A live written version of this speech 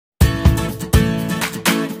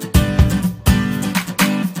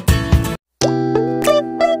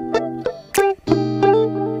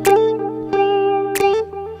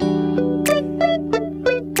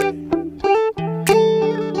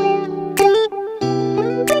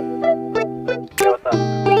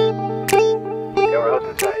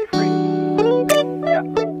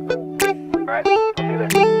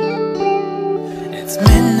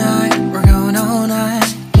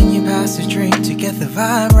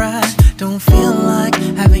Don't feel like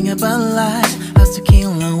having a Bud Light, how's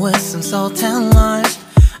tequila with some salt and lime?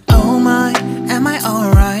 Oh my, am I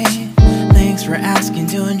alright? Thanks for asking,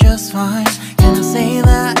 doing just fine. Can I say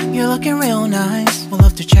that you're looking real nice? We'll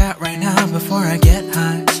love to chat right now before I get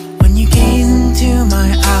high. When you gaze into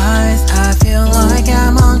my eyes, I feel like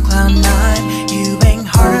I'm on cloud nine. You bang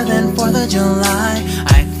harder than 4th of July.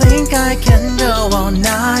 I think I can go all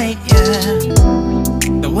night,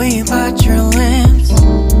 yeah. The way you bite your lips,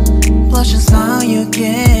 blush and smile you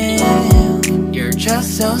give, you're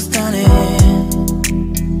just so stunning.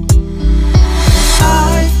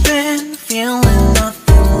 I've been feeling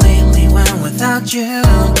nothing lately when without you.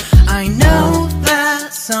 I know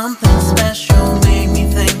that something special made me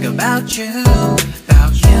think about you.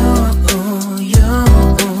 About you, you,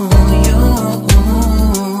 you.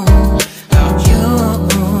 About you,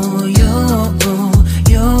 you,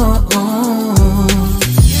 you.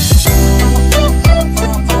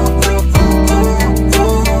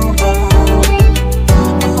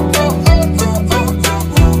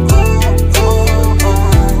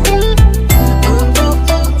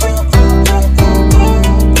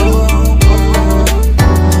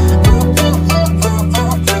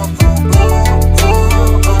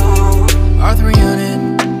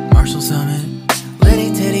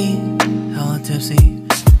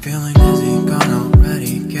 Feeling dizzy, gone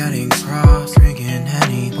already, getting cross, drinking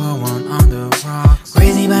Henny, pour one on the rocks.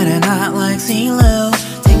 Crazy but not like CeeLo.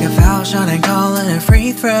 Take a foul shot and call it a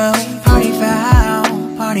free throw. Party foul,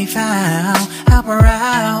 help her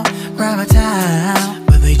out, grab a towel.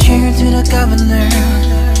 But they cheered to the governor,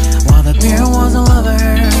 while the beer was a lover.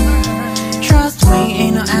 Trust we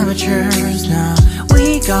ain't no amateurs, nah,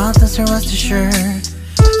 we got this, so rest assured.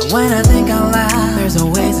 When I think out loud, there's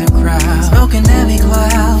always a crowd, smoking heavy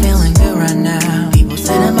cloud, feeling good right now. People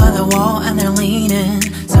sitting by the wall and they're leaning,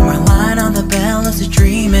 some are lying on the bed, lucid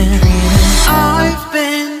dreaming. I've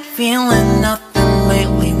been feeling nothing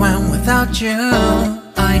lately when without you.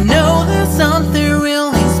 I know that something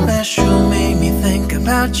really special made me think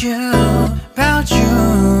about you. About you,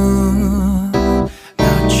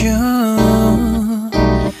 about you.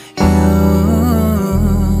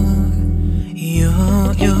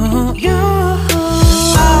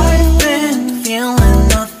 I've been feeling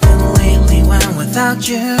nothing lately when without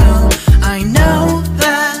you. I know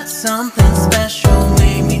that something special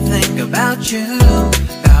made me think about you.